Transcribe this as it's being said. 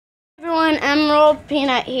everyone, Emerald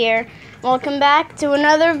Peanut here. Welcome back to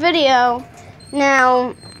another video.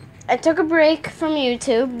 Now, I took a break from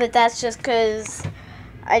YouTube, but that's just because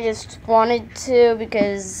I just wanted to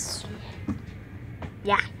because,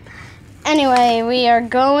 yeah. Anyway, we are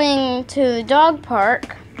going to the dog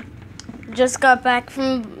park. Just got back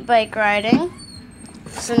from bike riding.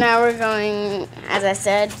 So now we're going, as I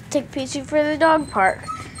said, to take Peachy for the dog park.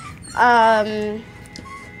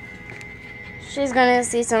 She's gonna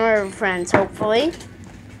see some of her friends, hopefully.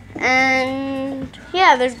 And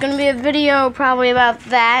yeah, there's gonna be a video probably about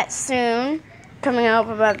that soon, coming up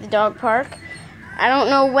about the dog park. I don't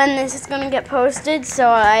know when this is gonna get posted, so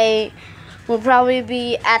I will probably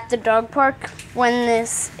be at the dog park when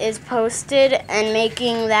this is posted and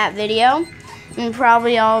making that video. And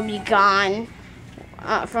probably I'll be gone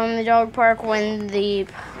from the dog park when the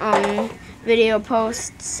video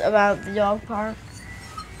posts about the dog park.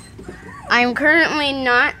 I'm currently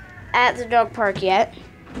not at the dog park yet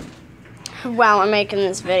while I'm making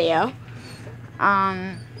this video.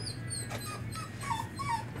 Yeah,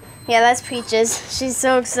 that's Peaches. She's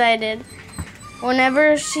so excited.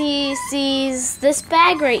 Whenever she sees this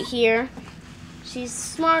bag right here, she's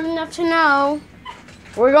smart enough to know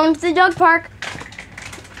we're going to the dog park.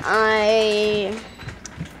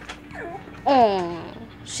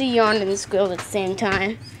 She yawned and squealed at the same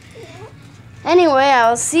time. Anyway,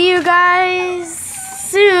 I'll see you guys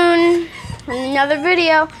soon in another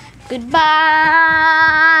video. Goodbye.